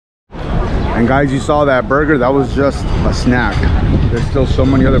And guys, you saw that burger, that was just a snack. There's still so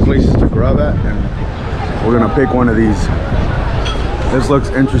many other places to grub at, and we're gonna pick one of these. This looks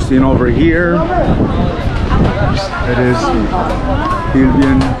interesting over here. It is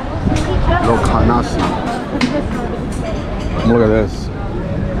Hilbian Lokanasi. Look at this.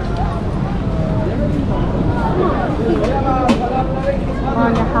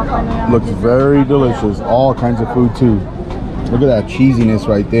 Looks very delicious. All kinds of food too. Look at that cheesiness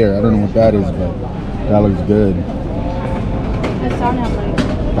right there. I don't know what that is, but that looks good.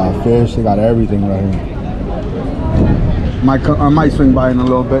 Got fish, they got everything right here. I might swing by in a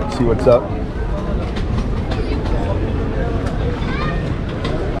little bit, see what's up.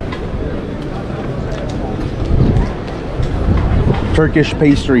 Turkish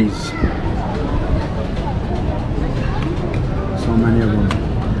pastries. So many of them.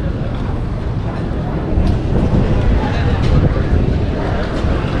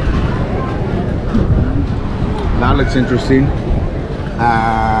 That looks interesting.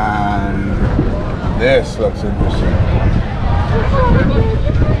 And this looks interesting.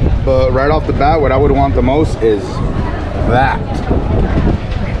 But right off the bat, what I would want the most is that.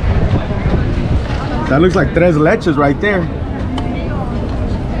 That looks like tres leches right there.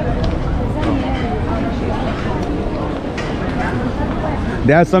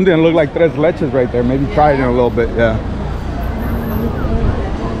 They have something that look like tres leches right there. Maybe try it in a little bit, yeah.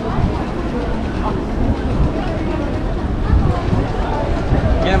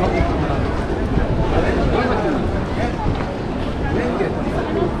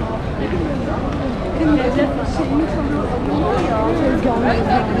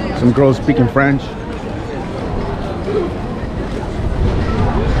 Some girls speaking French.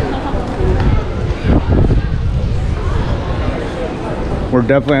 We're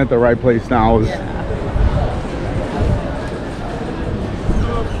definitely at the right place now.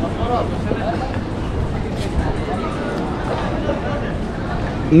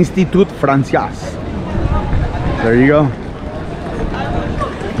 Institut Francais. There you go.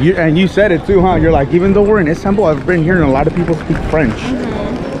 And you said it too, huh? You're like, even though we're in Istanbul, I've been hearing a lot of people speak French.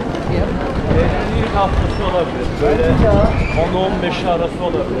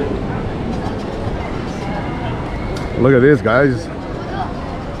 Look at this, guys.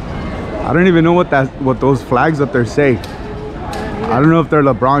 I don't even know what those flags up there say. I don't know if they're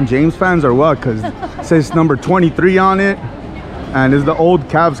LeBron James fans or what, because it says number 23 on it, and it's the old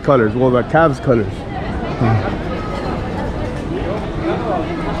Cavs colors. Well, the Cavs colors.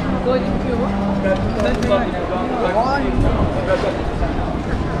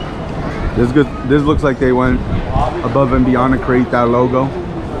 This looks like they went above and beyond to create that logo.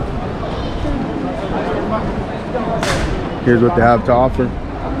 Here's what they have to offer.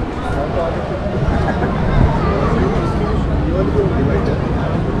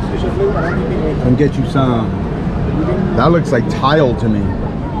 Come get you some. That looks like tile to me.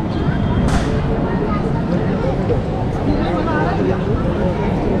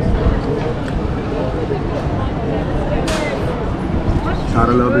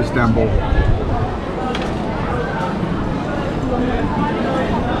 Gotta love Istanbul.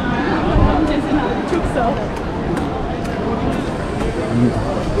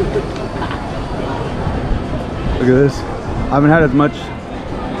 Look at this. I haven't had as much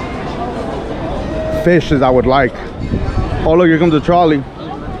fish as I would like. Oh look, here comes the trolley.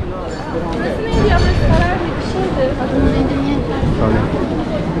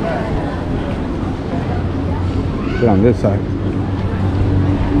 Get on this side.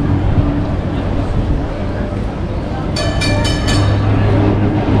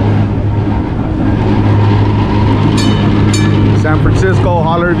 San Francisco,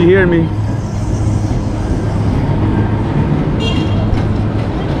 holler if you hear me.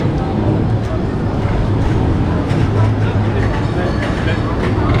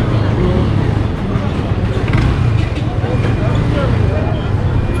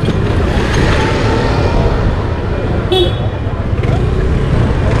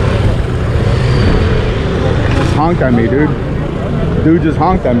 Just honked at me, dude. Dude just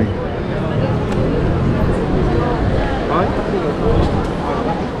honked at me.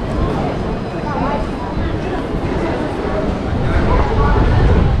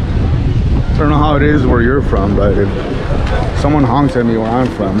 I don't know how it is where you're from, but if someone honks at me where I'm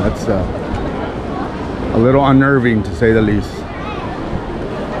from, that's a little unnerving to say the least.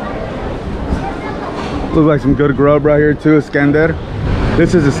 Looks like some good grub right here too. Iskender.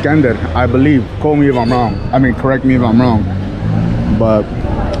 This is Iskender, I believe. Quote me if I'm wrong. I mean, correct me if I'm wrong. But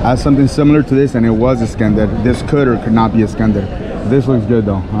I have something similar to this, and it was Iskender. This could or could not be Iskender. This looks good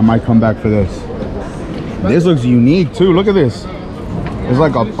though. I might come back for this. This looks unique too. Look at this. It's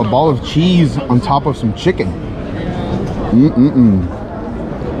like a ball of cheese on top of some chicken.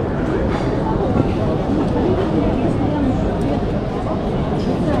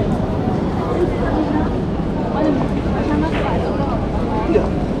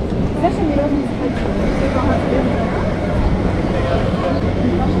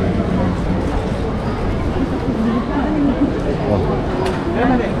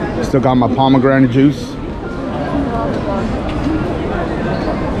 Still got my pomegranate juice.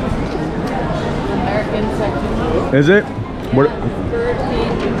 American section. Is it? What?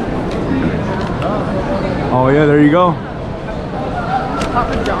 Oh yeah, there you go.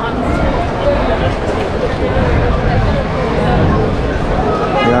 Papa John's.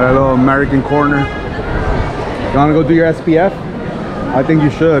 Got a little American corner. You wanna go do your SPF? I think you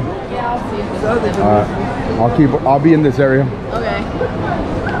should. Yeah, I'll see if it's I'll be in this area. okay.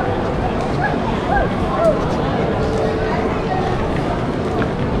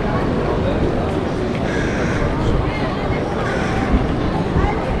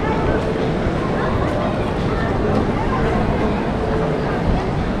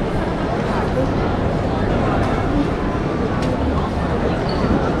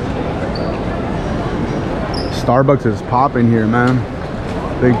 Starbucks is popping here, man.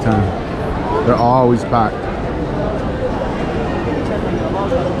 Big time. They're always packed.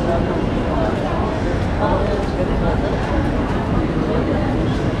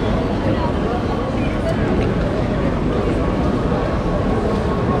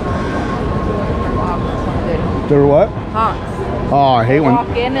 They're what? Hawks. Oh, I hate when...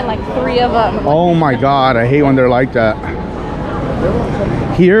 Walk in and like 3 of them. Oh my God, I hate when they're like that.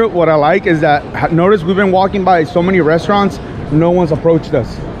 Here, what I like is that, notice we've been walking by so many restaurants, no one's approached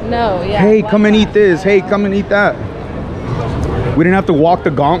us. No, yeah. Hey, come and eat this. Hey, come and eat that. We didn't have to walk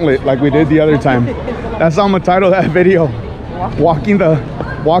the gauntlet like we did the other time. That's how I'm gonna title that video. Walking the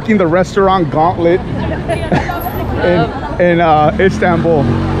restaurant gauntlet in Istanbul.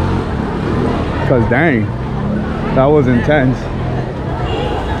 Cause dang, that was intense.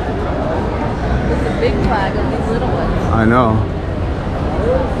 It's a big flag of these little ones. I know.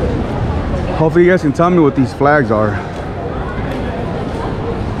 Hopefully you guys can tell me what these flags are.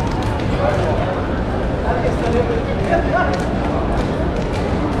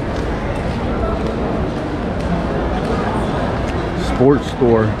 Sports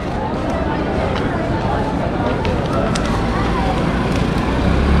store.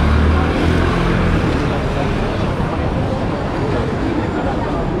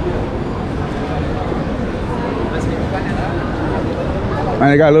 And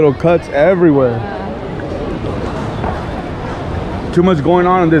they got little cuts everywhere. Too much going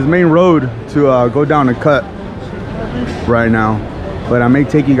on this main road to go down a cut right now. But I may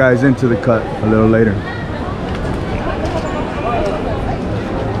take you guys into the cut a little later.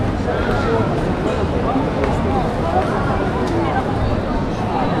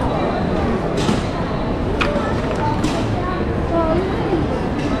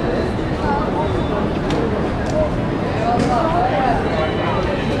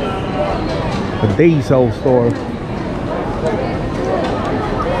 The diesel store.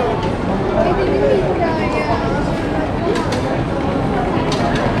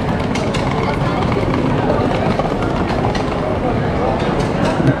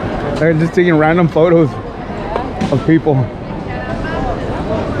 They're just taking random photos of people.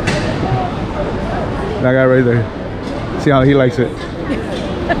 That guy right there. See how he likes it.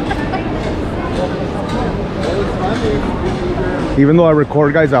 Even though I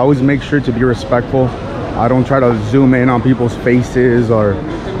record, guys, I always make sure to be respectful. I don't try to zoom in on people's faces or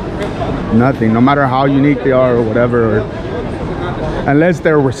nothing, no matter how unique they are or whatever. Unless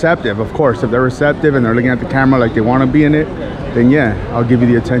they're receptive, of course. If they're receptive and they're looking at the camera like they want to be in it, then yeah, I'll give you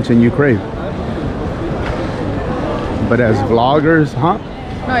the attention you crave. But as vloggers, huh?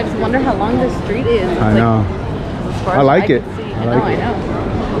 No, I just wonder how long this street is. It's I know. I like it. I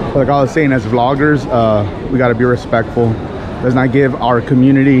know. Like I was saying, as vloggers, we got to be respectful. Let's not give our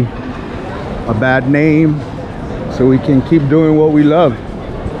community a bad name, so we can keep doing what we love.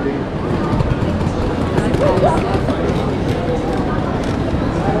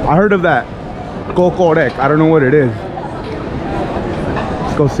 I heard of that kokorek. I don't know what it is.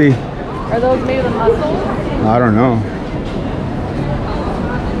 Let's go see. Are those made of mussels? I don't know.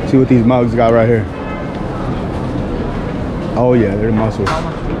 See what these mugs got right here. Oh yeah, they're mussels.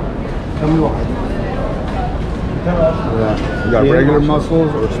 Yeah. You got regular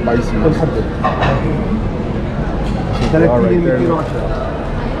mussels or spicy mussels? They are right there.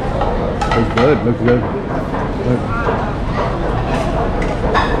 Looks good. Looks good. Look.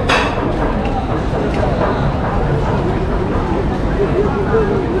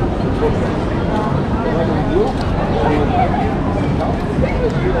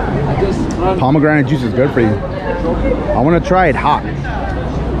 pomegranate juice is good for you. I want to try it hot. What?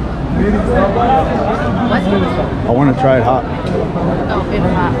 I want to try it hot. Oh, it's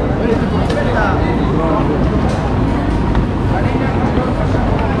hot.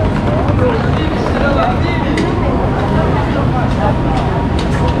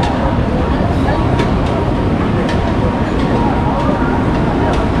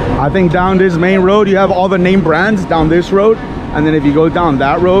 I think down this main road you have all the name brands down this road, and then if you go down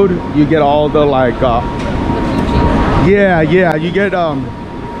that road you get all the like yeah, you get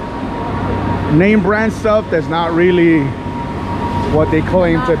name brand stuff that's not really what they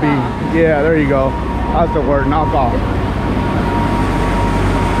claim to be. Yeah, there you go, that's the word, knockoff.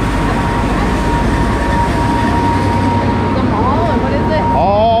 The mall, and what is it?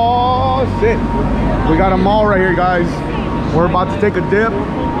 Oh shit, we got a mall right here, guys. We're about to take a dip.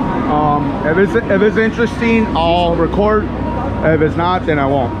 If it's interesting, I'll record. If it's not, then I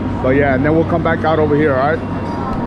won't. But yeah, and then we'll come back out over here, all right?